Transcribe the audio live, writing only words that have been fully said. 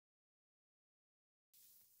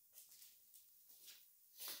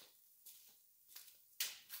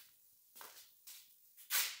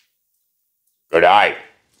G'day,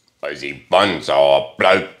 Aussie Bonsai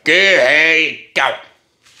bloke. Hey, go.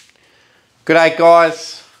 G'day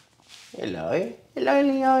guys. Hello. Hello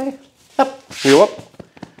Leo. Up. You up?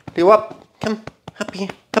 You up? Come. Up here.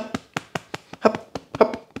 Up. Up.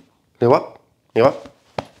 Up. You up? You up?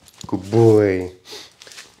 Good boy.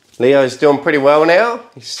 Leo's doing pretty well now.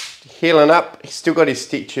 He's healing up. He's still got his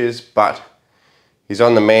stitches, but he's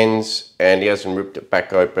on the mends and he hasn't ripped it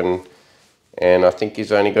back open. And I think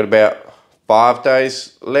he's only got about 5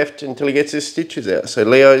 days left until he gets his stitches out. So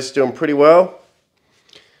Leo's doing pretty well.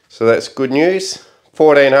 So that's good news.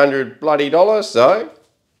 $1,400 bloody dollars though.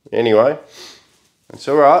 Anyway, it's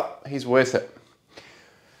alright. He's worth it.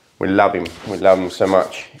 We love him. We love him so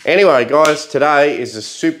much. Anyway guys, today is a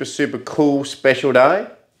super cool special day.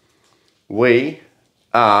 We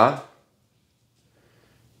are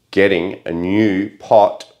getting a new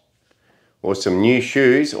pot or some new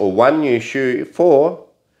shoes, or one new shoe for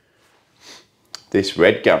this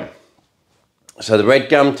red gum. So the red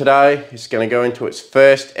gum today is going to go into its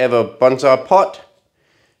first ever bonsai pot,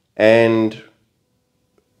 and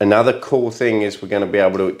another cool thing is we're going to be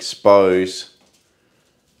able to expose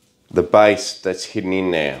the base that's hidden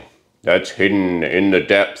in there. That's hidden in the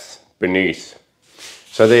depth beneath.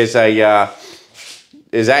 So there's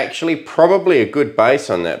actually probably a good base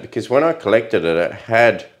on that, because when I collected it, it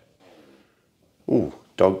had, ooh,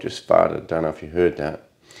 dog just farted, don't know if you heard that.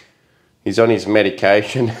 He's on his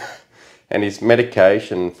medication, and his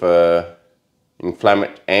medication for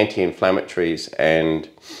anti-inflammatories and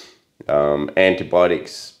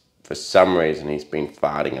antibiotics, for some reason he's been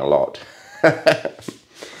farting a lot.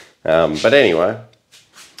 But anyway,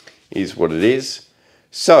 is what it is.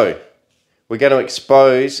 So we're going to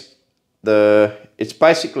expose it's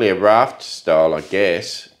basically a raft style, I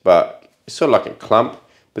guess, but it's sort of like a clump.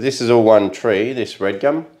 But this is all one tree, this red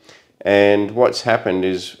gum. And what's happened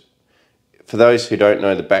is, for those who don't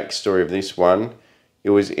know the backstory of this one,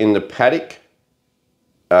 it was in the paddock,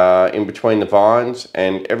 in between the vines,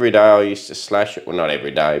 and every day I used to slash it. Well, not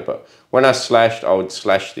every day, but when I slashed, I would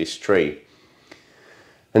slash this tree.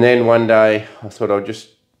 And then one day I thought I'd just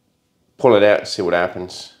pull it out and see what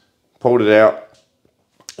happens. Pulled it out.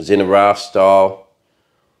 It was in a raft style.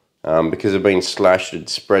 Because it'd been slashed, it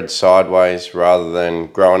spread sideways rather than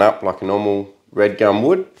growing up like a normal red gum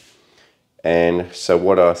would. And so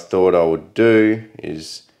what I thought I would do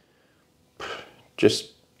is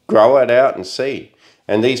just grow it out and see.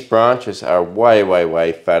 And these branches are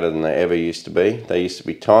way fatter than they ever used to be. They used to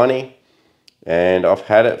be tiny, and I've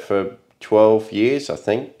had it for 12 years, I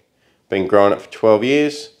think. Been growing it for 12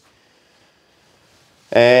 years.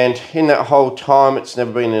 And in that whole time, it's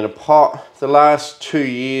never been in a pot. The last 2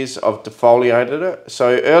 years, I've defoliated it.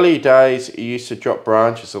 So early days, it used to drop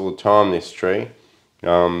branches all the time, this tree.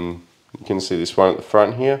 You can see this one at the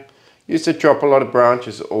front here. It used to drop a lot of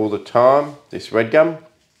branches all the time, this red gum.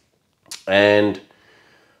 And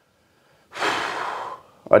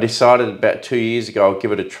I decided about 2 years ago, I'll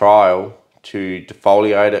give it a trial to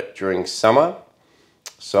defoliate it during summer.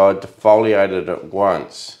 So I defoliated it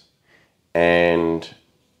once, and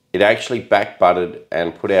it actually back budded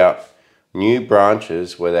and put out new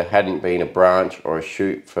branches where there hadn't been a branch or a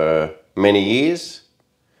shoot for many years.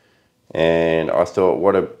 And I thought,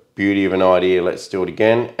 what a beauty of an idea, let's do it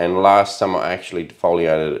again. And last summer I actually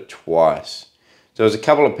defoliated it twice. So there was a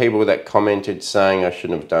couple of people that commented saying I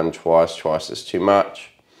shouldn't have done twice is too much.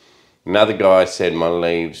 Another guy said my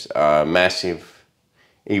leaves are massive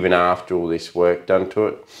even after all this work done to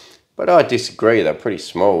it. But I disagree, they're pretty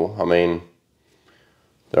small. I mean,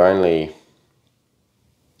 they're only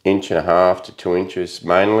 1.5 to 2 inches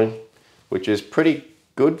mainly, which is pretty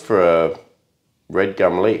good for a red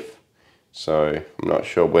gum leaf. So I'm not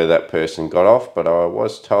sure where that person got off, but I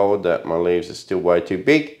was told that my leaves are still way too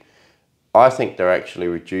big. I think they're actually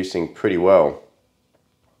reducing pretty well.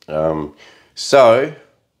 So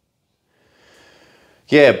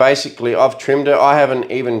yeah, basically I've trimmed it. I haven't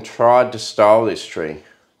even tried to style this tree.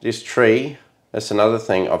 This tree, that's another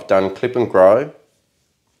thing, I've done clip and grow.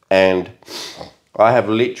 And I have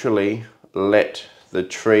literally let the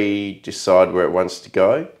tree decide where it wants to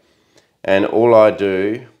go. And all I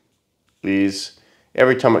do is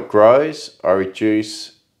every time it grows, I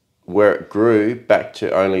reduce where it grew back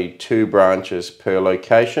to only 2 branches per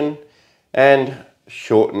location, and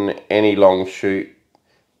shorten any long shoot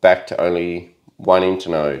back to only 1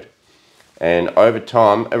 internode. And over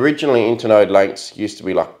time, originally internode lengths used to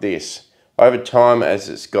be like this. Over time, as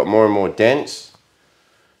it's got more and more dense,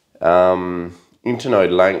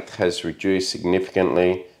 internode length has reduced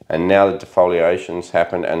significantly, and now the defoliation's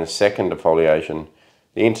happened, and the second defoliation,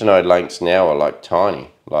 the internode lengths now are like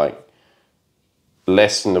tiny, like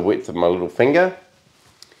less than the width of my little finger.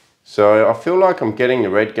 So I feel like I'm getting the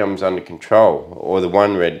red gums under control, or the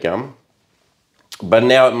one red gum. But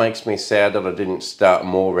now it makes me sad that I didn't start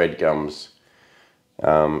more red gums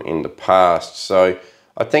in the past. So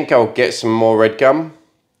I think I'll get some more red gum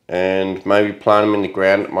and maybe plant them in the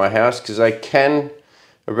ground at my house, because a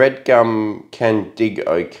red gum can dig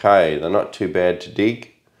okay. They're not too bad to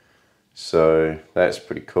dig. So that's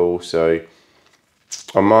pretty cool. So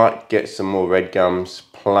I might get some more red gums,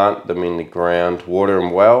 plant them in the ground, water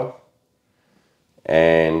them well,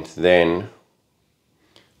 and then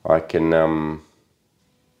I can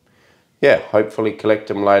yeah, hopefully collect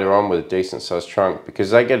them later on with a decent sized trunk,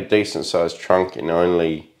 because they get a decent sized trunk in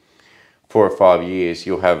only 4 or 5 years.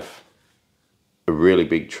 You'll have a really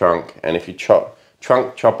big trunk, and if you chop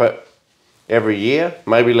it every year,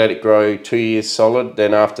 maybe let it grow 2 years solid,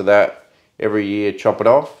 then after that every year chop it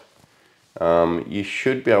off, you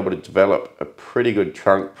should be able to develop a pretty good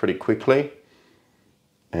trunk pretty quickly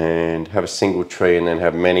and have a single tree, and then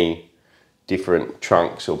have many different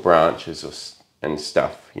trunks or branches and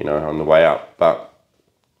stuff, you know, on the way up. But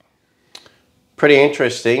pretty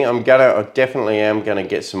interesting. I definitely am gonna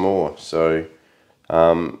get some more. So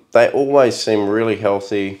they always seem really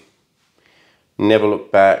healthy, never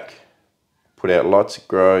look back, put out lots of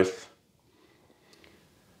growth,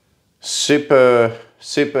 super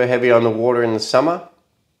heavy on the water in the summer,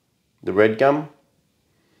 the red gum,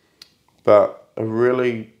 but a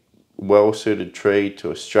really well suited tree to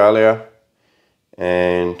Australia,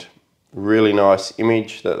 and really nice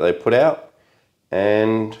image that they put out,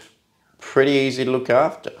 and pretty easy to look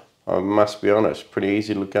after. I must be honest, pretty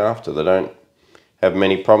easy to look after. They don't have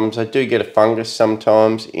many problems. I do get a fungus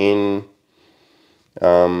sometimes in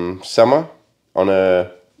summer, on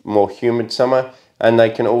a more humid summer, and they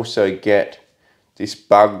can also get this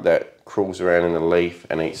bug that crawls around in the leaf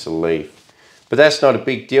and eats the leaf. But that's not a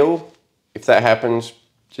big deal. If that happens,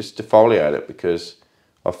 just defoliate it, because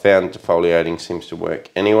I've found defoliating seems to work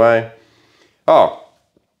anyway. Oh,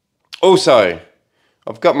 also,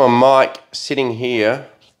 I've got my mic sitting here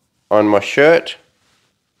on my shirt,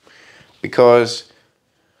 because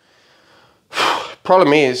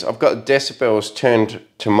problem is I've got the decibels turned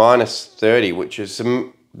to -30, which is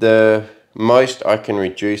the most I can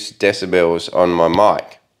reduce decibels on my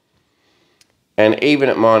mic. And even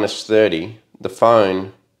at -30, the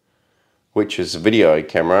phone, which is a video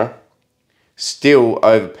camera, still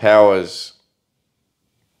overpowers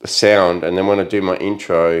the sound, and then when I do my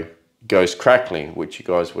intro, it goes crackly, which you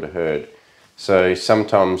guys would have heard. So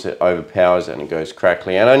sometimes it overpowers it and it goes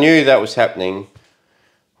crackly, and I knew that was happening.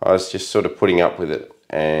 I was just sort of putting up with it.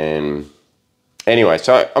 And anyway,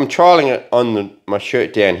 so I'm trialing it on my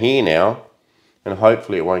shirt down here now, and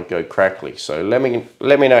hopefully it won't go crackly. So let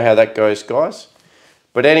me know how that goes, guys.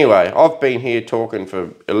 But anyway, I've been here talking for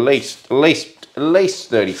at least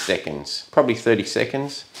 30 seconds, probably 30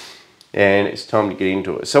 seconds, and it's time to get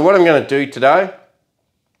into it. So what I'm going to do today,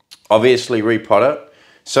 obviously repot it.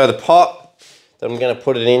 So the pot that I'm going to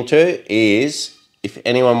put it into is, if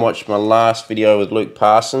anyone watched my last video with Luke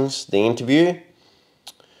Parsons, the interview,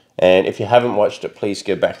 and if you haven't watched it, please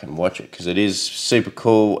go back and watch it, because it is super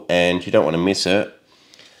cool and you don't want to miss it.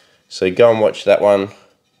 So go and watch that one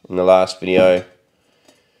in the last video,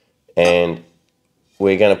 and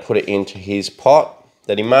we're going to put it into his pot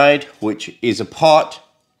that he made, which is a pot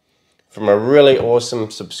from a really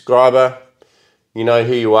awesome subscriber. You know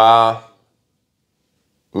who you are,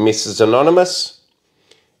 Mrs. Anonymous,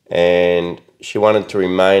 and she wanted to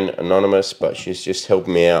remain anonymous, but she's just helped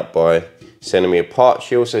me out by sending me a pot.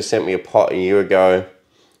 She also sent me a pot a year ago,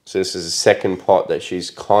 so this is the second pot that she's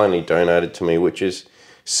kindly donated to me, which is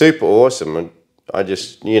super awesome. And I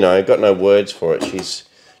just, you know, got no words for it. She's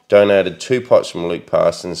donated 2 pots from Luke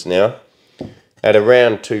Parsons now at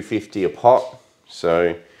around $2.50 a pot,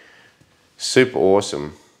 so super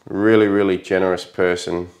awesome. Really generous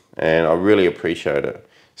person, and I really appreciate it.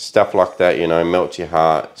 Stuff like that, you know, melts your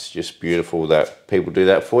heart. It's just beautiful that people do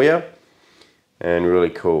that for you, and really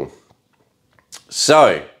cool.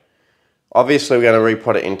 So obviously we're going to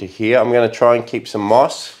repot it into here. I'm going to try and keep some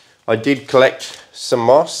moss. I did collect some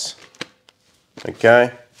moss,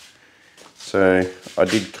 okay, so I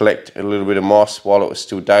did collect a little bit of moss while it was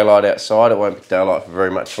still daylight outside. It won't be daylight for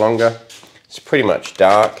very much longer. It's pretty much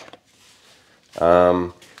dark.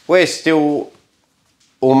 We're still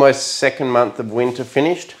almost second month of winter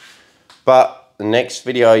finished, but the next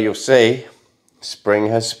video you'll see, spring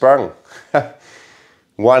has sprung.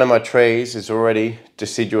 One of my trees is already,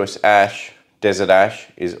 deciduous ash, desert ash,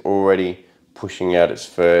 is already pushing out its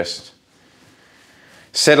first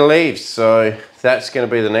set of leaves. So that's going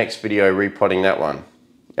to be the next video, repotting that one.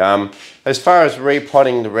 As far as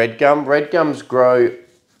repotting the red gums grow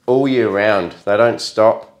all year round. They don't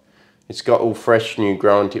stop. It's got all fresh new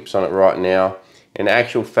growing tips on it right now. In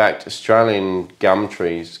actual fact, Australian gum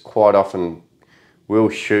trees quite often will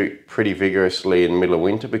shoot pretty vigorously in the middle of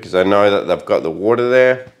winter because they know that they've got the water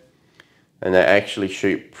there, and they actually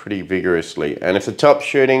shoot pretty vigorously. And if the top's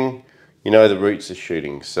shooting, you know the roots are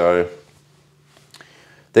shooting. So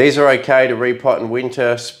these are okay to repot in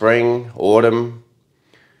winter, spring, autumn.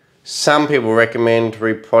 Some people recommend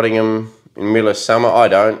repotting them in the middle of summer. I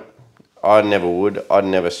don't. I never would. I'd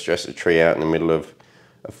never stress a tree out in the middle of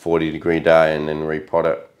a 40-degree day and then repot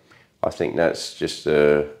it. I think that's just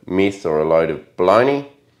a myth or a load of baloney.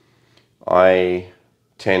 I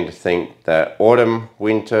tend to think that autumn,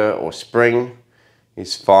 winter or spring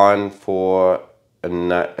is fine for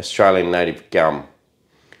an Australian native gum.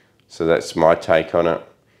 So that's my take on it,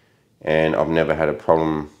 and I've never had a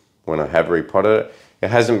problem when I have repotted it. It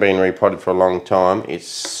hasn't been repotted for a long time. It's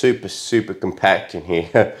super compact in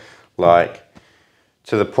here. Like,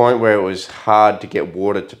 to the point where it was hard to get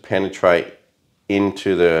water to penetrate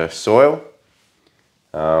into the soil.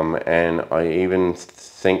 And I even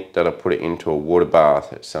think that I put it into a water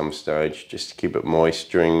bath at some stage just to keep it moist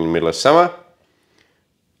during the middle of summer.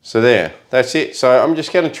 So there, that's it. So I'm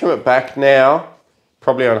just going to trim it back now,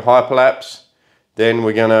 probably on hyperlapse. Then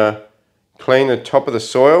we're going to clean the top of the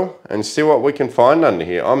soil and see what we can find under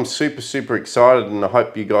here. I'm super excited, and I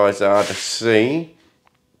hope you guys are, to see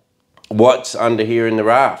what's under here in the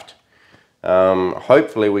raft.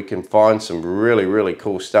 Hopefully we can find some really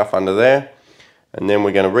cool stuff under there, and then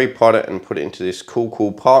we're going to repot it and put it into this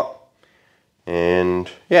cool pot. And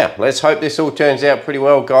yeah, let's hope this all turns out pretty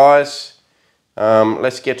well, guys.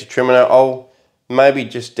 Let's get to trimming it. I'll maybe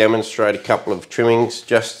just demonstrate a couple of trimmings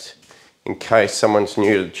just in case someone's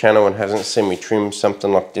new to the channel and hasn't seen me trim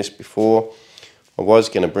something like this before. I was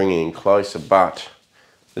going to bring it in closer, but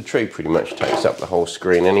the tree pretty much takes up the whole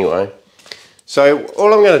screen anyway. So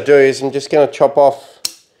all I'm going to do is I'm just going to chop off.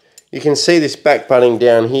 You can see this back budding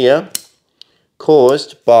down here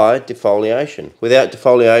caused by defoliation. Without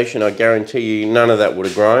defoliation, I guarantee you none of that would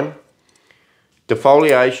have grown.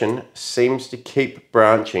 Defoliation seems to keep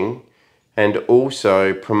branching and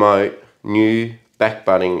also promote new back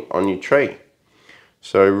budding on your tree.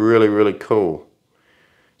 So really cool.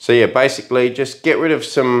 So yeah, basically just get rid of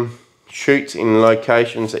some shoots in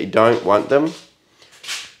locations that you don't want them.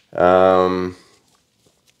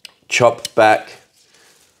 Chop back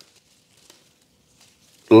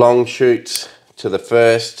long shoots to the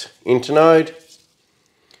first internode.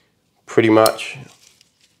 Pretty much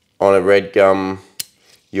on a red gum,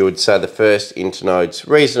 you would say the first internode's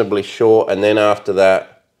reasonably short, and then after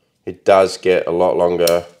that it does get a lot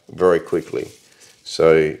longer very quickly.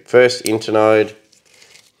 So first internode.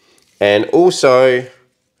 And also,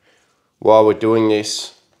 while we're doing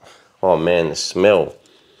this, oh man, the smell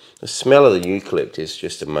of the eucalypt is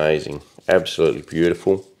just amazing. Absolutely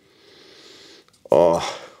beautiful.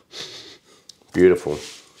 Oh, beautiful.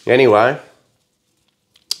 Anyway,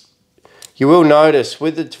 you will notice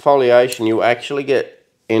with the defoliation, you'll actually get,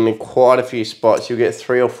 in quite a few spots, you'll get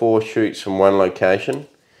 3 or 4 shoots from one location.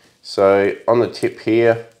 So on the tip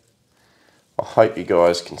here, I hope you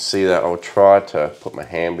guys can see that. I'll try to put my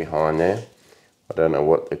hand behind there. I don't know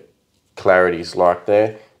what the clarity's like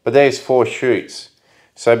there, but there's 4 shoots.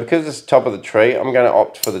 So because it's the top of the tree, I'm going to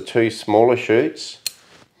opt for the 2 smaller shoots.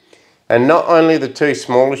 And not only the 2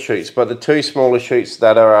 smaller shoots, but the 2 smaller shoots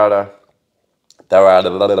that are at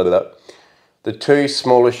the 2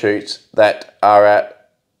 smaller shoots that are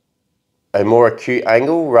at a more acute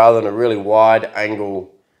angle rather than a really wide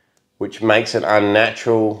angle, which makes an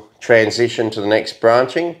unnatural transition to the next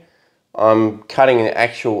branching. I'm cutting the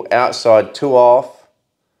actual outside 2 off,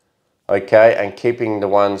 okay, and keeping the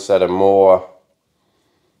ones that are more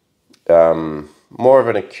of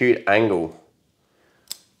an acute angle,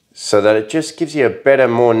 so that it just gives you a better,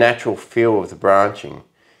 more natural feel of the branching.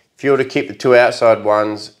 If you were to keep the 2 outside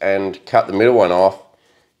ones and cut the middle one off,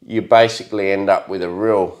 you basically end up with a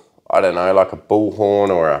real, I don't know, like a bullhorn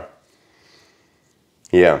or a,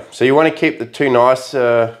 yeah. So you want to keep the 2 nice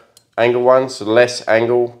angle ones, the less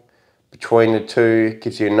angle between the 2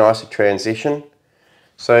 gives you a nicer transition.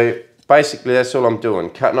 So basically that's all I'm doing,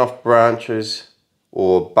 cutting off branches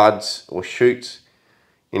or buds or shoots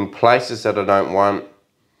in places that I don't want,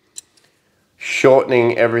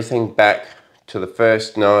 shortening everything back to the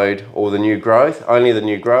first node or the new growth, only the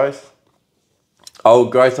new growth.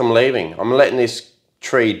 Old growth I'm leaving. I'm letting this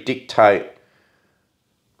tree dictate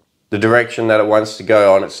the direction that it wants to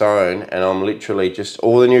go on its own, and I'm literally just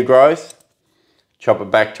all the new growth, chop it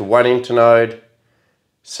back to 1 internode,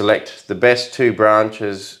 select the best 2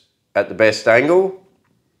 branches at the best angle,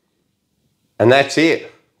 and that's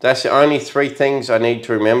it. That's the only 3 things I need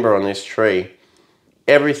to remember on this tree.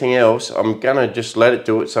 Everything else, I'm gonna just let it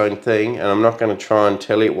do its own thing, and I'm not gonna try and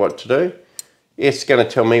tell it what to do. It's gonna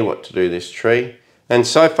tell me what to do, this tree. And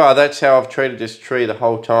so far, that's how I've treated this tree the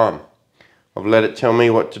whole time. I've let it tell me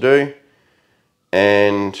what to do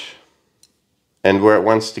and where it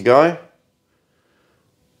wants to go.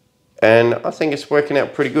 And I think it's working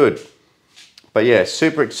out pretty good. But yeah,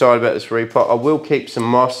 super excited about this repot. I will keep some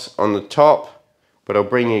moss on the top, but I'll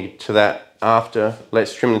bring you to that after.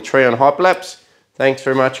 Let's trim the tree on hyperlapse. Thanks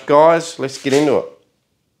very much, guys. Let's get into it.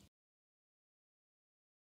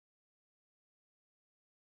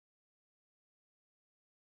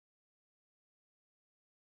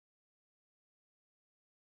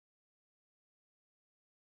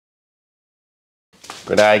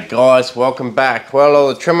 G'day guys, welcome back. Well, all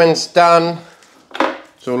the trimming's done.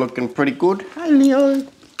 It's all looking pretty good. Hi Leo.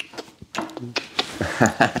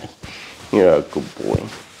 You're a good boy.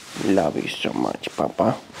 Love you so much,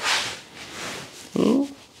 Papa.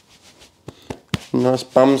 Nice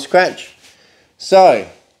bum scratch. So,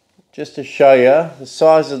 just to show you the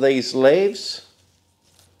size of these leaves.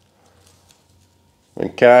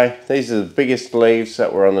 Okay, these are the biggest leaves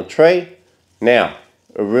that were on the tree. Now,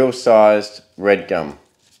 a real sized red gum.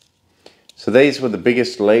 So these were the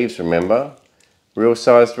biggest leaves, remember? Real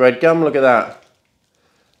sized red gum, look at that.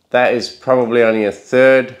 That is probably only a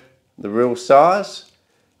third the real size,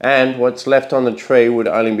 and what's left on the tree would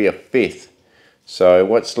only be a fifth. So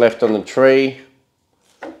what's left on the tree,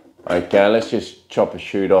 okay, let's just chop a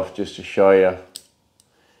shoot off just to show you.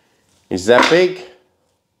 Is that big?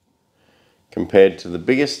 Compared to the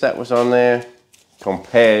biggest that was on there,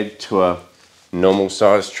 compared to a normal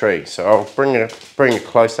sized tree. So I'll bring a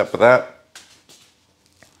close up of that.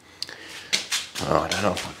 Oh, I don't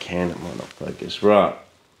know if I can, it might not focus. Right,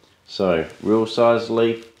 so real size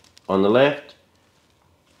leaf on the left,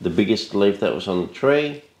 the biggest leaf that was on the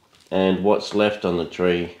tree, and what's left on the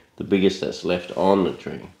tree, the biggest that's left on the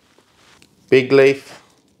tree. Big leaf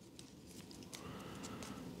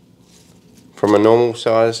from a normal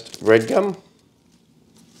sized red gum,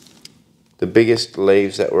 the biggest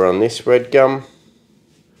leaves that were on this red gum,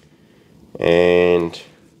 and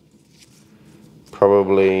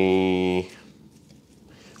probably,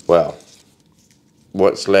 well,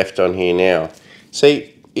 what's left on here now.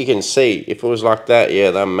 See, you can see, if it was like that,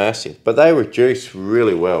 yeah, they're massive, but they reduce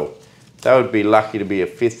really well. They would be lucky to be a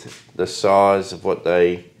fifth the size of what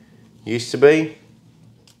they used to be.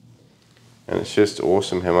 And it's just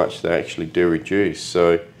awesome how much they actually do reduce.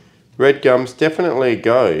 So red gum's definitely a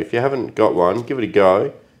go. If you haven't got one, give it a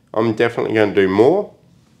go. I'm definitely going to do more.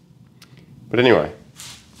 But anyway,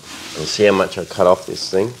 let's see how much I cut off this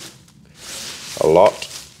thing. A lot.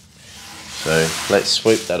 So let's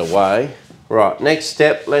sweep that away. Right, next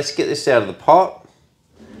step, let's get this out of the pot.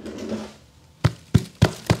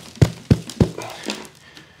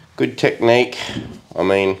 Good technique. I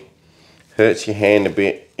mean, hurts your hand a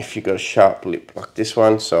bit if you've got a sharp lip like this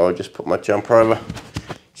one, so I'll just put my jumper over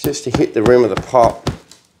just to hit the rim of the pot.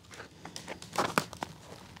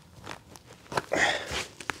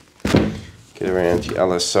 Get around to the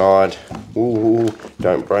other side. Ooh,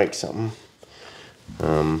 don't break something.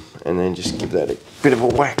 And then just give that a bit of a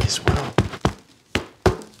whack as well.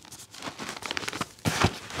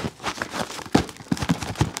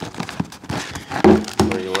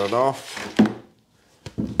 Reel it off.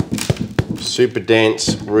 Super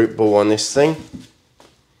dense root ball on this thing.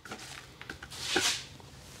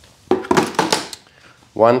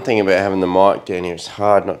 One thing about having the mic down here, it's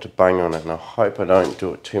hard not to bang on it, and I hope I don't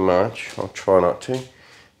do it too much. I'll try not to.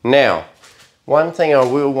 Now, one thing I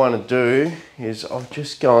will want to do is I'll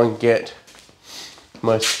just go and get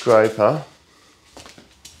my scraper,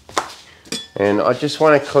 and I just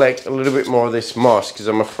want to collect a little bit more of this moss because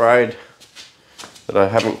I'm afraid that I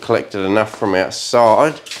haven't collected enough from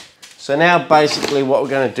outside. So now basically what we're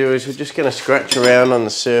going to do is we're just going to scratch around on the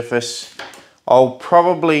surface. I'll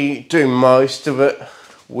probably do most of it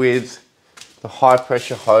with the high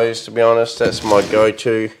pressure hose, to be honest. That's my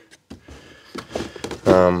go-to.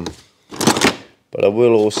 But I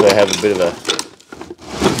will also have a bit of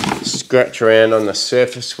a scratch around on the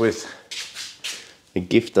surface with a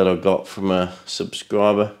gift that I got from a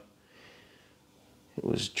subscriber. It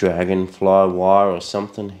was dragonfly wire or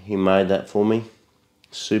something. He made that for me.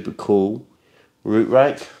 Super cool root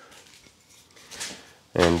rake.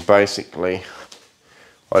 And basically,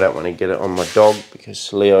 I don't want to get it on my dog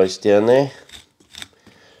because Leo's down there.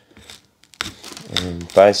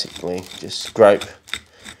 And basically, just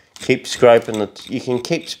keep keep scraping you can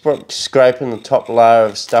keep scraping the top layer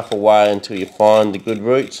of stuff away until you find the good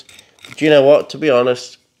roots. But you know what? To be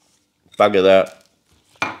honest, bugger that.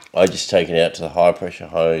 I just take it out to the high pressure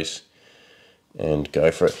hose and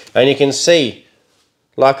go for it. And you can see,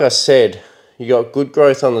 like I said, you got good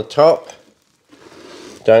growth on the top.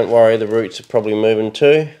 Don't worry, the roots are probably moving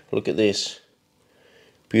too. Look at this.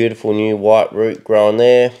 Beautiful new white root growing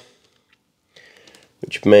there.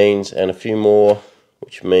 Which means, and a few more,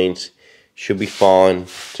 which means should be fine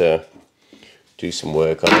to do some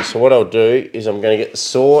work on it. So what I'll do is I'm going to get the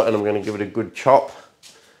saw and I'm going to give it a good chop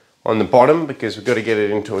on the bottom, because we've got to get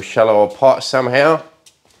it into a shallower pot somehow.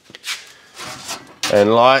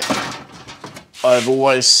 And like I've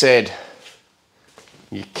always said,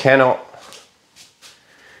 you cannot,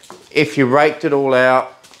 if you raked it all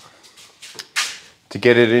out to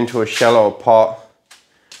get it into a shallower pot,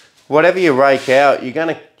 whatever you rake out, you're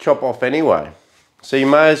going to chop off anyway. So you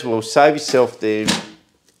may as well save yourself the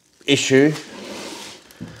issue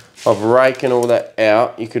of raking all that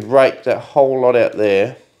out. You could rake that whole lot out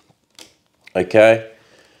there, okay?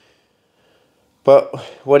 But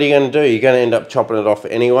what are you going to do? You're going to end up chopping it off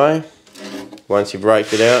anyway, once you've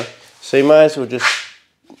raked it out. So you may as well just,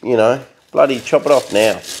 you know, bloody chop it off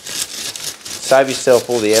now. Save yourself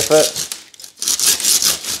all the effort.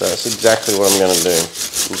 So that's exactly what I'm going to do.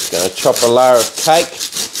 I'm just going to chop a layer of cake.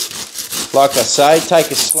 Like I say, take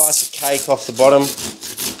a slice of cake off the bottom.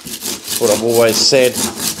 That's what I've always said.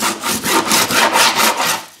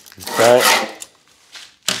 Okay.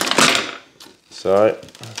 So,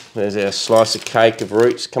 there's our slice of cake of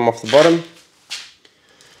roots come off the bottom.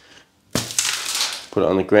 Put it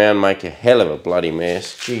on the ground, make a hell of a bloody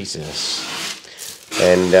mess. Jesus.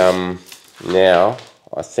 And now,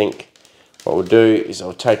 I think what we'll do is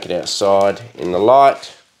I'll take it outside in the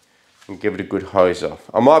light and give it a good hose off.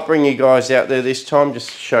 I might bring you guys out there this time just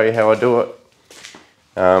to show you how I do it.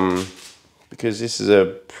 Because this is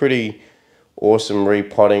a pretty awesome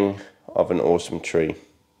repotting of an awesome tree.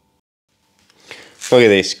 Look at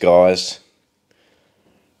this, guys.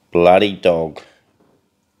 Bloody dog.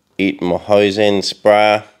 Eating my hose end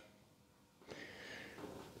sprayer.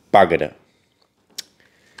 Buggered it.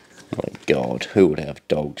 My God, who would have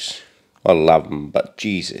dogs? I love them, but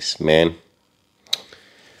Jesus, man.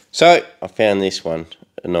 So, I found this one.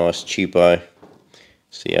 A nice cheapo.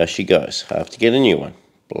 See how she goes. I have to get a new one.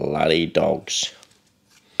 Bloody dogs.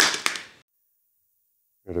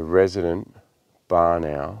 Got a resident barn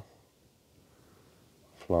owl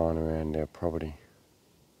flying around our property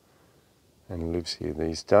and lives here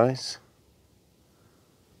these days,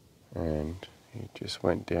 and he just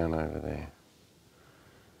went down over there.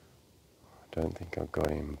 I don't think I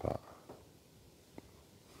got him, but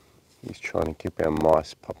he's trying to keep our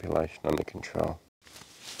mice population under control.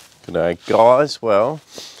 G'day guys. Well,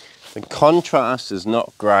 the contrast is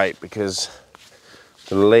not great because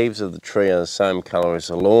the leaves of the tree are the same colour as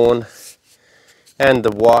the lawn, and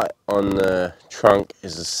the white on the trunk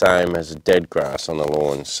is the same as the dead grass on the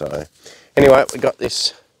lawn. So anyway, we got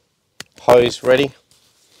this hose ready,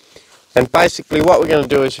 and basically what we're going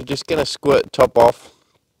to do is we're just going to squirt the top off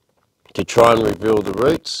to try and reveal the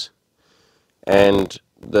roots. And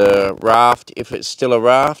the raft, if it's still a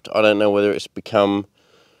raft, I don't know whether it's become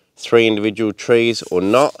 3 individual trees or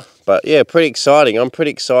not, but yeah, pretty exciting. I'm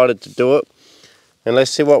pretty excited to do it, and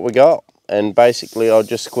let's see what we got. And basically I'll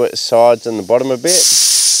just squirt the sides and the bottom a bit.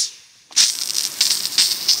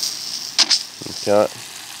 Okay.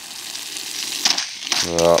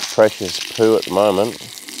 Alright, precious poo at the moment.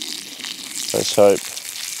 Let's hope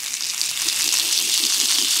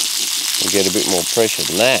we get a bit more pressure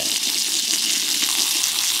than that.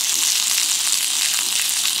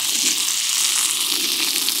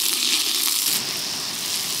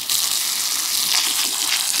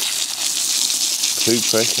 Too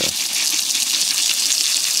pressure.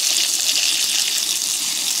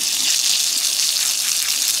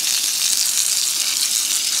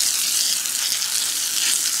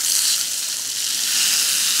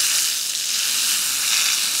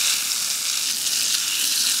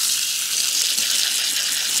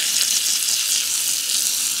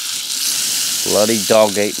 Bloody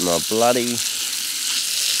dog eating my bloody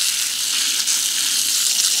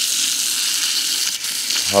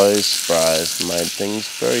hose sprayers made things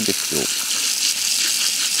very difficult.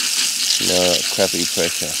 No, crappy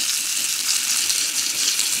pressure.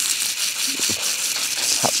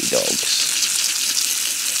 Puppy dogs.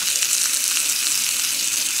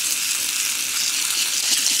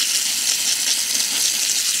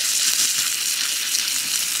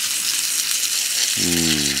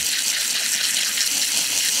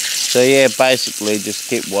 So yeah, basically just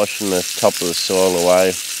keep washing the top of the soil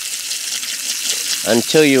away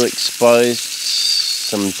until you expose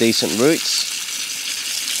some decent roots.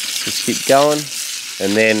 Just keep going,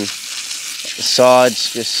 and then the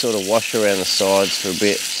sides, just sort of wash around the sides for a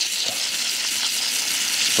bit.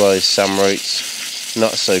 Expose some roots,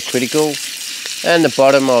 not so critical. And the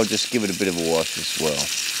bottom, I'll just give it a bit of a wash as well.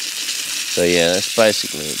 So yeah, that's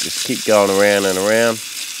basically it. Just keep going around and around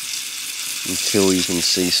until you can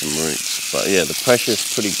see some roots. But yeah, the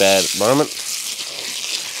pressure's pretty bad at the moment.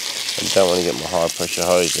 I don't want to get my high pressure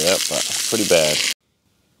hose out, but it's pretty bad.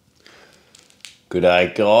 Good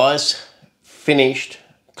day, guys. Finished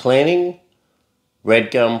cleaning.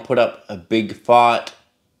 Red Gum put up a big fight,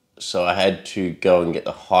 so I had to go and get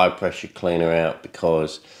the high pressure cleaner out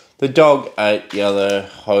because the dog ate the other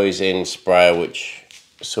hose end sprayer, which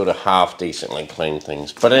sort of half decently cleaned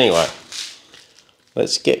things. But anyway,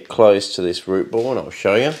 let's get close to this root ball and I'll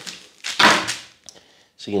show you.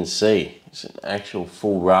 So you can see, it's an actual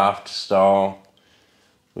full raft style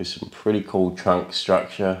with some pretty cool trunk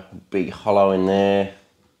structure, big hollow in there.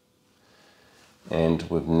 And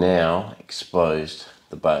we've now exposed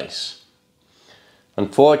the base.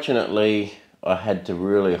 Unfortunately, I had to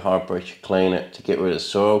really high pressure clean it to get rid of the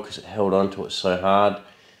soil because it held onto it so hard.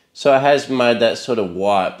 So it has made that sort of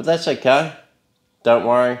white, but that's okay. Don't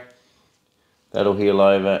worry, that'll heal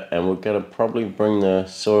over, and we're going to probably bring the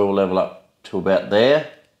soil level up to about there.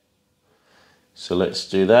 So let's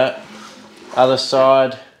do that. Other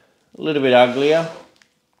side, a little bit uglier.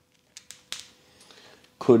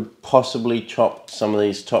 Could possibly chop some of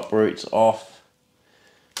these top roots off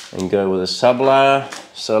and go with a sub layer.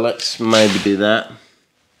 So let's maybe do that.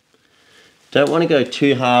 Don't want to go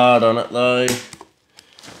too hard on it though,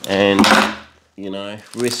 and you know,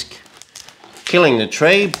 risk killing the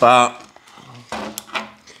tree, but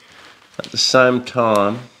at the same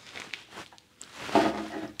time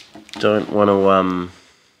don't want to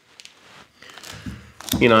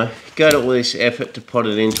you know, go to all this effort to pot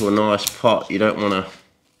it into a nice pot. You don't want to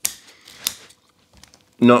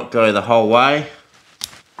not go the whole way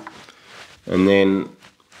and then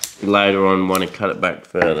later on want to cut it back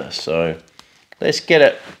further. So let's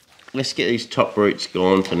get these top roots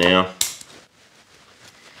gone for now.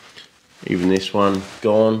 Even this one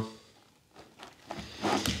gone,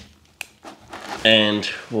 and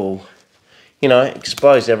we'll, you know,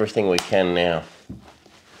 expose everything we can now.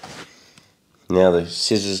 Now the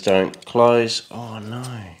scissors don't close. Oh no,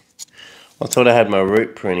 I thought I had my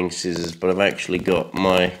root pruning scissors, but I've actually got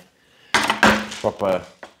my proper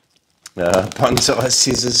bonsai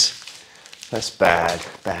scissors. That's bad,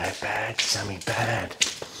 bad, bad, Sammy, bad.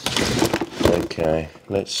 Okay,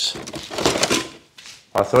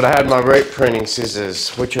 I thought I had my root pruning scissors,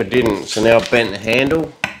 which I didn't, so now I've bent the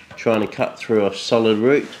handle, trying to cut through a solid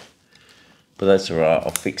root, but that's alright,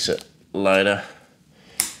 I'll fix it later.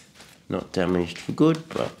 Not damaged for good,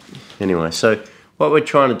 but anyway, so what we're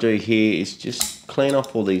trying to do here is just clean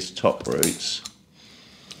off all these top roots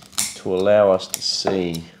to allow us to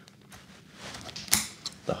see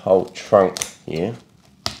the whole trunk here.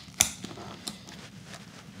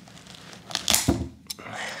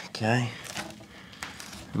 Okay,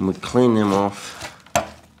 and we clean them off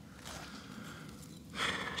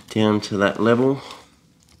down to that level,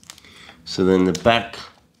 so then the back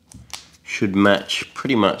should match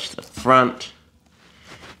pretty much the front.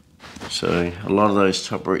 So a lot of those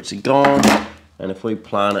top roots are gone, and if we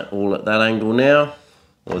plant it all at that angle now,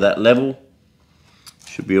 or that level,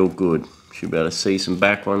 should be all good. Should be able to see some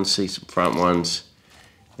back ones, see some front ones,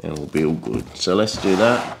 and we'll be all good. So let's do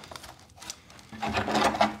that.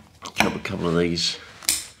 Chop a couple of these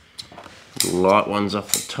little light ones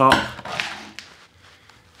off the top,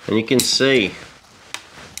 and you can see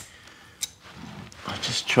I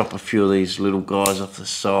just chop a few of these little guys off the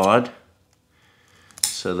side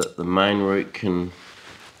so that the main root can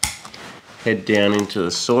head down into the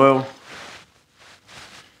soil,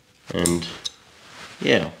 and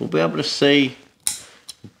yeah, we'll be able to see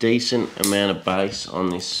a decent amount of base on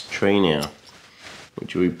this tree now,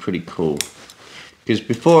 which will be pretty cool, because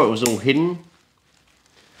before it was all hidden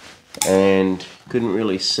and couldn't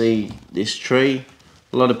really see this tree.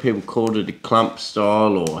 A lot of people called it a clump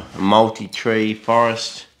style or a multi-tree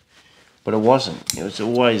forest, but it wasn't. It was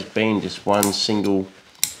always been just one single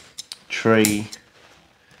tree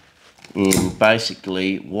in,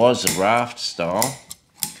 basically was a raft style.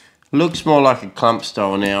 Looks more like a clump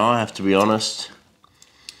style now, I have to be honest,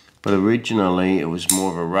 but originally it was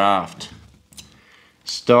more of a raft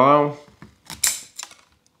style.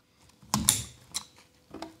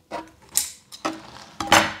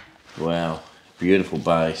 Wow, beautiful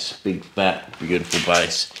base, big fat beautiful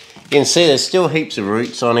base. You can see there's still heaps of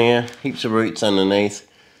roots on here, heaps of roots underneath,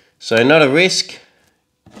 so not a risk,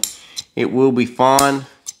 it will be fine,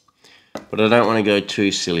 but I don't want to go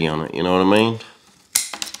too silly on it, you know what I mean?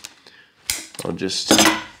 I'll just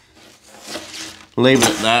leave it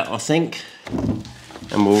at that, I think,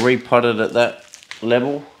 and we'll repot it at that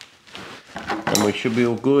level, and we should be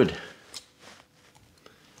all good.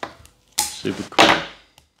 Super cool.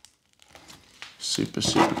 Super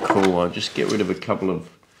cool. I'll just get rid of a couple of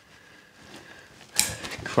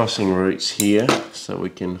crossing roots here so we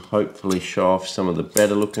can hopefully show off some of the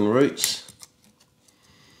better looking roots.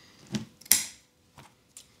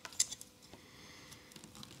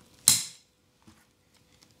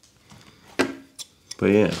 But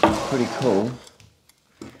yeah, pretty cool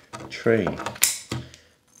tree.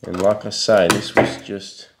 And like I say, this was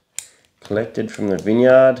just collected from the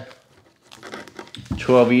vineyard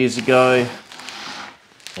 12 years ago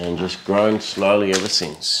and just grown slowly ever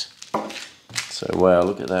since. So wow,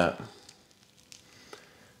 look at that.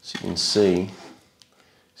 As you can see,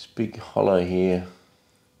 this big hollow here.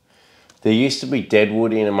 There used to be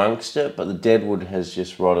deadwood in amongst it, but the deadwood has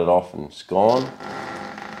just rotted off and it's gone.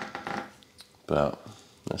 But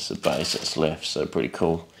that's the base that's left, so pretty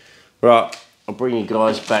cool. Right, I'll bring you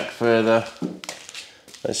guys back further.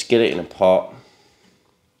 Let's get it in a pot.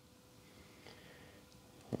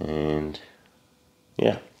 And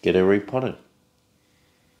yeah, get it repotted.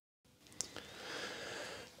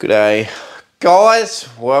 G'day guys,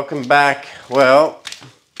 welcome back. Well,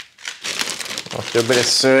 after a bit of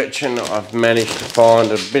searching, I've managed to find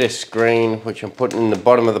a bit of screen which I'm putting in the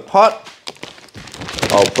bottom of the pot.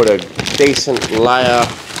 I'll put a decent layer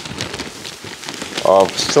of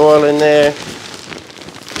soil in there.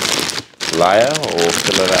 Layer or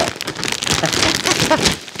fill it up?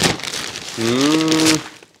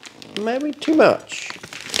 Maybe too much.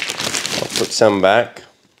 I'll put some back.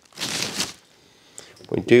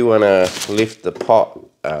 We do want to lift the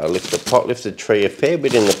tree a fair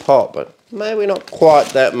bit in the pot, but maybe not quite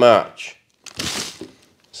that much.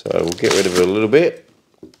 So we'll get rid of it a little bit.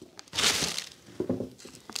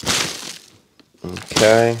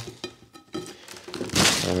 Okay.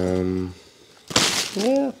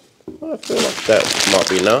 Yeah, I feel like that might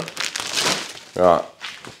be enough. Right.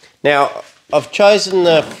 Now, I've chosen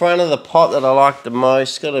the front of the pot that I like the most.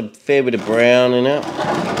 It's got a fair bit of brown in it.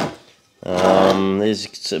 There's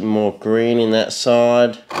some more green in that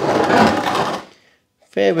side.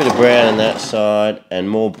 Fair bit of brown in that side and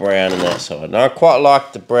more brown in that side. Now I quite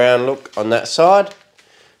like the brown look on that side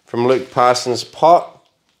from Luke Parsons' pot.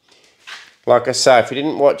 Like I say, if you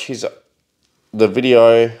didn't watch the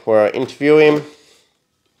video where I interview him,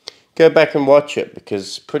 go back and watch it because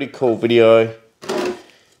it's a pretty cool video.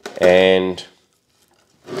 And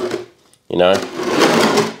you know,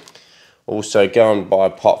 also go and buy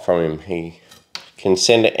a pot from him. He can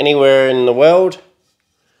send it anywhere in the world.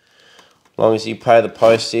 As long as you pay the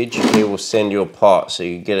postage, he will send you a pot. So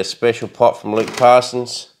you get a special pot from Luke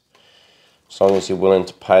Parsons, as long as you're willing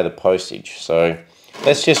to pay the postage. So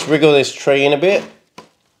let's just wriggle this tree in a bit.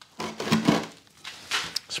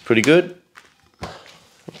 It's pretty good. I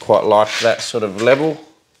quite like that sort of level.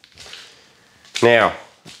 Now,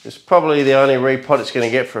 it's probably the only repot it's going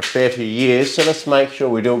to get for a fair few years, so let's make sure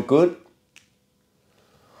we do it good.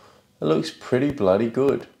 It looks pretty bloody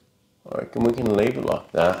good. I reckon we can leave it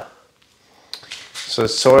like that. So the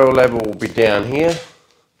soil level will be down here,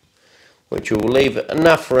 which will leave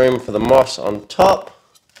enough room for the moss on top.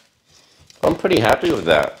 I'm pretty happy with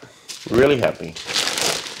that. Really happy.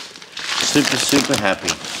 Super happy.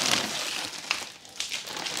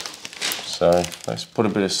 So let's put a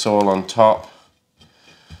bit of soil on top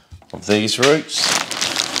of these roots.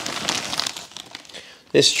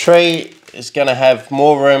 This tree is going to have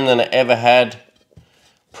more room than it ever had,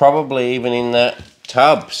 probably even in that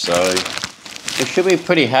tub, so we should be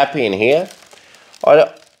pretty happy in here.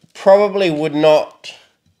 I probably would not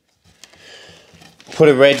put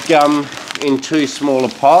a red gum in too small a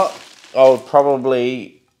pot. I would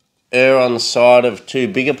probably err on the side of too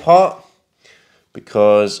big a pot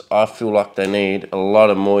because I feel like they need a lot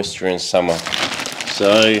of moisture in summer.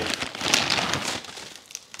 So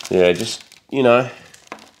yeah, just, you know,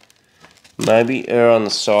 maybe err on the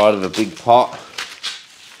side of a big pot.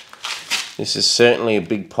 This is certainly a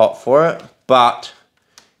big pot for it, but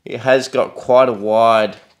it has got quite a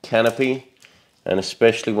wide canopy, and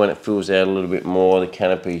especially when it fills out a little bit more, the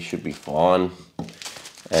canopy should be fine,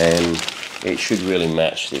 and it should really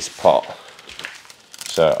match this pot.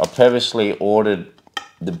 So I purposely ordered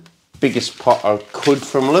the biggest pot I could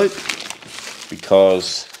from Luke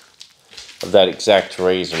because of that exact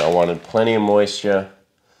reason. I wanted plenty of moisture,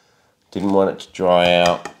 didn't want it to dry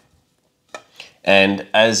out, and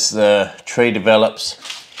as the tree develops,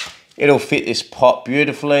 it'll fit this pot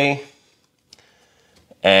beautifully.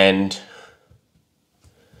 and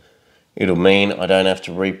it'll mean I don't have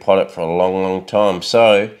to repot it for a long time.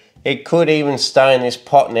 So it could even stay in this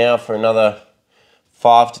pot now for another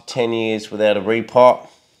 5 to 10 years without a repot.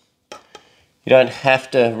 You don't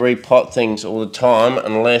have to repot things all the time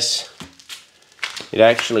unless it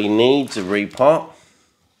actually needs a repot.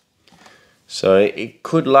 So it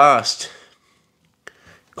could last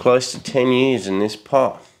close to 10 years in this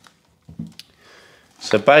pot.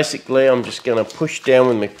 So basically I'm just going to push down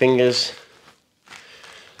with my fingers,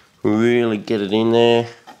 really get it in there,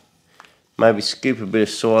 maybe scoop a bit of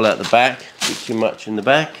soil out the back, a bit too much in the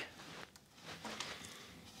back.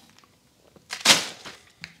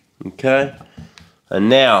 Okay, and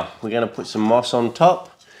now we're going to put some moss on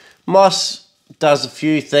top. Moss does a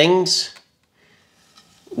few things.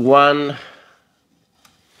 One,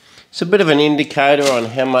 it's a bit of an indicator on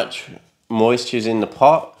how much moisture is in the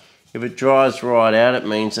pot. If it dries right out, it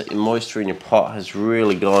means that your moisture in your pot has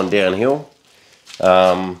really gone downhill.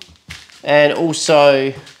 And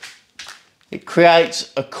also, it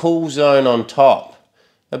creates a cool zone on top.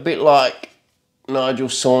 A bit like Nigel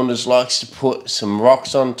Saunders likes to put some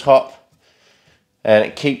rocks on top, and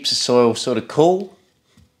it keeps the soil sort of cool.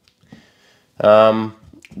 The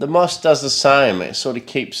moss does the same. It sort of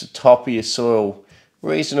keeps the top of your soil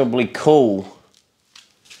reasonably cool,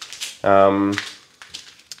 and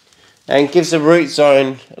gives the root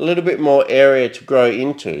zone a little bit more area to grow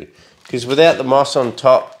into, because without the moss on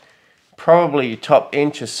top, probably your top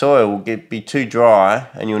inch of soil will be too dry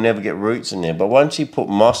and you'll never get roots in there. But once you put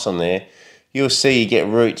moss on there, you'll see you get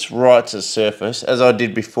roots right to the surface, as I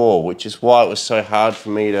did before, which is why it was so hard for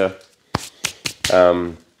me to,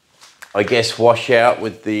 I guess, wash out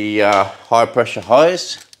with the high pressure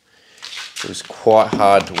hose. It was quite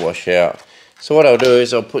hard to wash out. So what I'll do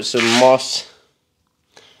is I'll put some moss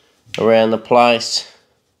around the place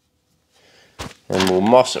and we'll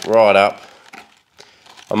moss it right up.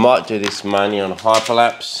 I might do this mainly on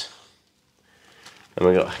hyperlapse, and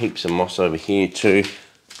we've got heaps of moss over here too,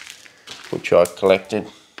 which I collected.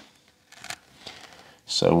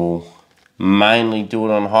 So we'll mainly do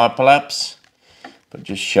it on hyperlapse, but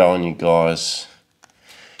just showing you guys.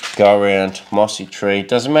 Go around mossy tree.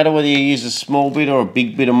 Doesn't matter whether you use a small bit or a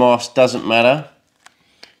big bit of moss, doesn't matter.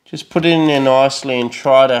 Just put it in there nicely and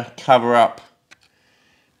try to cover up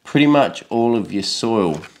pretty much all of your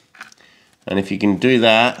soil. And if you can do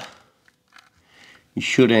that, you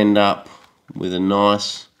should end up with a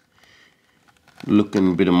nice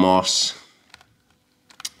looking bit of moss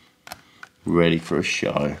ready for a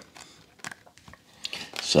show.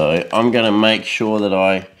 So I'm going to make sure that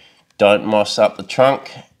I don't moss up the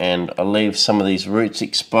trunk and I leave some of these roots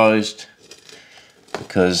exposed,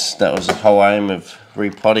 because that was the whole aim of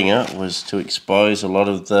repotting it, was to expose a lot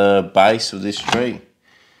of the base of this tree.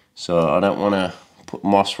 So I don't want to put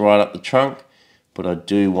moss right up the trunk, but I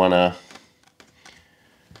do want to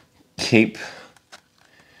keep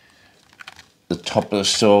the top of the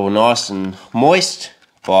soil nice and moist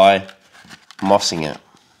by mossing it,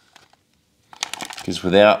 because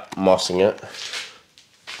without mossing it,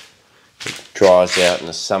 it dries out in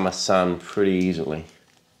the summer sun pretty easily.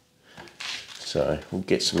 So we'll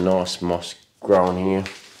get some nice moss growing here.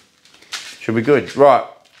 Should be good. Right,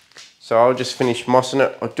 so I'll just finish mossing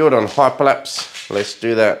it. I'll do it on hyperlapse. Let's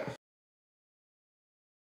do that.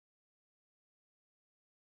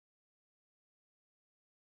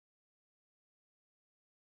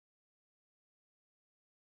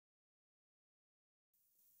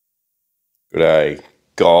 G'day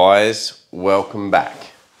guys, welcome back.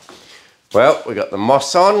 Well, we got the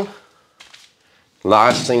moss on.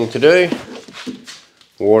 Last thing to do,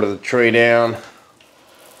 water the tree down,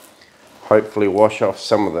 hopefully wash off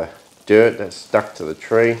some of the dirt that's stuck to the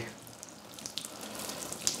tree.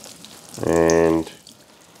 And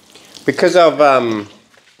because I've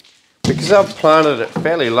planted it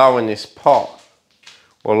fairly low in this pot,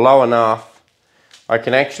 or low enough, I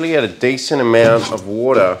can actually get a decent amount of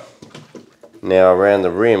water now around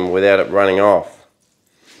the rim without it running off,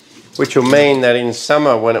 which will mean that in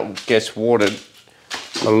summer when it gets watered,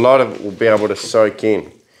 a lot of it will be able to soak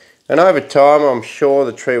in, and over time I'm sure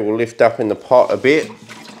the tree will lift up in the pot a bit,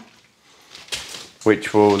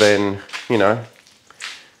 which will then, you know,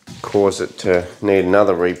 cause it to need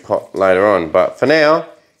another repot later on. But for now,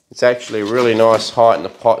 it's actually a really nice height in the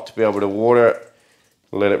pot to be able to water it,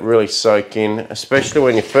 let it really soak in, especially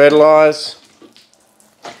when you fertilise.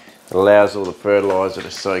 It allows all the fertiliser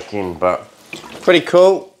to soak in. But pretty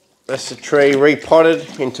cool. That's the tree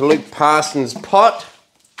repotted into Luke Parsons' pot.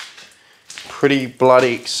 Pretty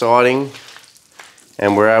bloody exciting,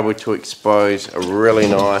 and we're able to expose a really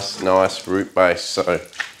nice root base. So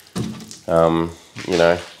you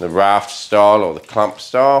know, the raft style or the clump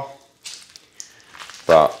style.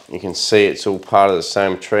 But you can see it's all part of the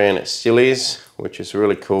same tree, and it still is, which is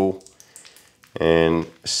really cool and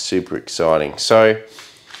super exciting. So,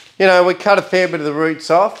 you know, we cut a fair bit of the roots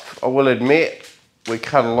off. I will admit, we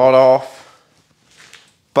cut a lot off,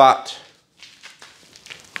 but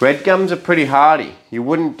red gums are pretty hardy. You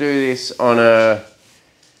wouldn't do this on a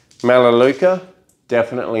Melaleuca.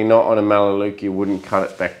 Definitely not on a Melaleuca. You wouldn't cut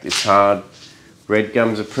it back this hard. Red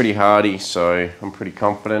gums are pretty hardy, so I'm pretty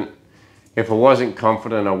confident. If I wasn't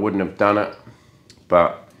confident, I wouldn't have done it.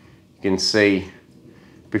 But you can see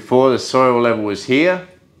before the soil level was here,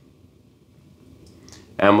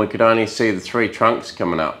 and we could only see the 3 trunks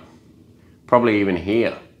coming up. Probably even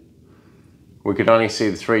here. We could only see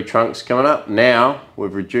the 3 trunks coming up. Now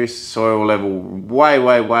we've reduced the soil level way,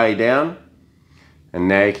 way, way down. And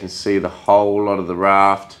now you can see the whole lot of the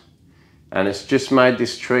raft. And it's just made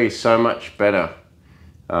this tree so much better.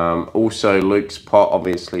 Also, Luke's pot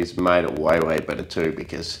obviously has made it way, way better too,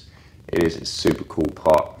 because it is a super cool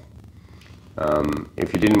pot.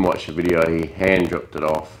 If you didn't watch the video, he hand dropped it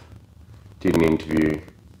off, did an interview.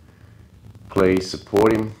 Please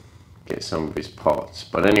support him, get some of his pots.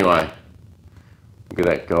 But anyway, look at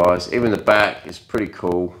that, guys. Even the back is pretty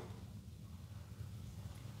cool.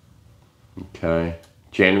 Okay,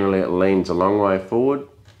 generally it leans a long way forward.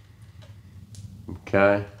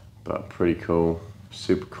 Okay, but pretty cool.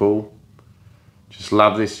 Super cool. Just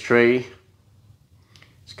love this tree.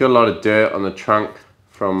 It's got a lot of dirt on the trunk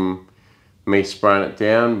from me spraying it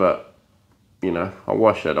down, but you know, I'll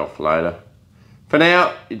wash that off later. For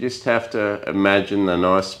now, you just have to imagine the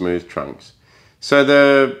nice smooth trunks. So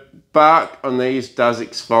the bark on these does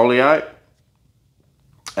exfoliate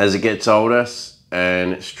as it gets older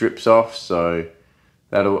and it strips off, so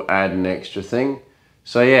that'll add an extra thing.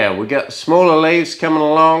 So yeah, we got smaller leaves coming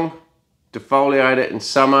along. Defoliate it in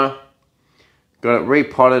summer. Got it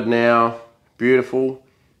repotted now. Beautiful.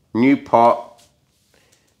 New pot.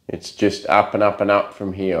 It's just up and up and up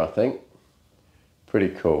from here, I think.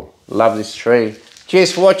 Pretty cool. Love this tree.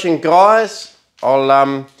 Cheers for watching, guys.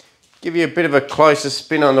 I'll give you a bit of a closer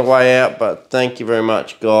spin on the way out, but thank you very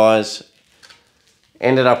much, guys.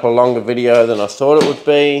 Ended up a longer video than I thought it would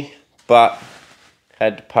be, but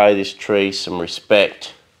had to pay this tree some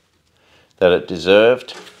respect that it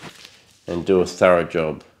deserved and do a thorough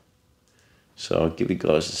job. So I'll give you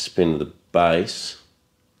guys a spin of the base.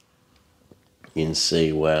 You can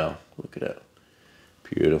see, wow, look at that.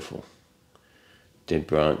 Beautiful. Dead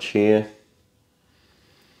branch here.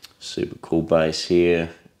 Super cool base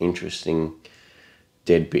here. Interesting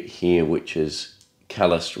dead bit here, which is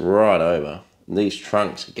calloused right over. And these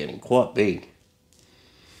trunks are getting quite big.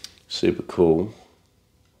 Super cool.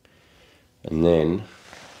 And then,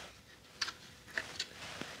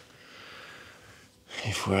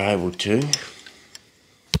 if we're able to,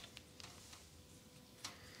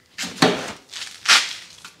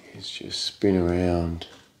 let's just spin around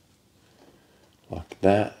like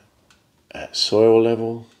that at soil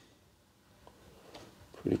level.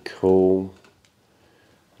 Pretty cool.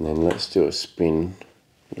 And then let's do a spin.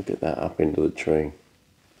 Look at that up into the tree.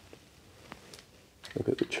 Look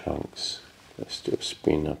at the trunks. Let's do a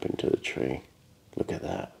spin up into the tree. Look at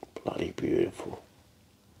that. Bloody beautiful.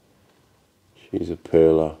 She's a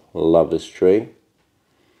perler. I love this tree.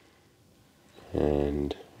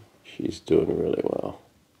 And she's doing really well.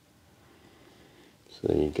 So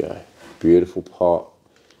there you go. Beautiful pot.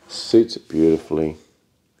 Suits it beautifully.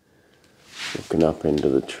 Looking up into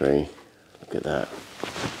the tree. Look at that.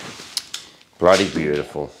 Bloody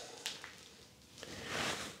beautiful.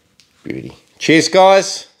 Beauty. Cheers,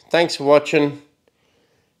 guys. Thanks for watching.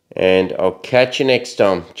 And I'll catch you next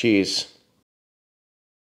time. Cheers.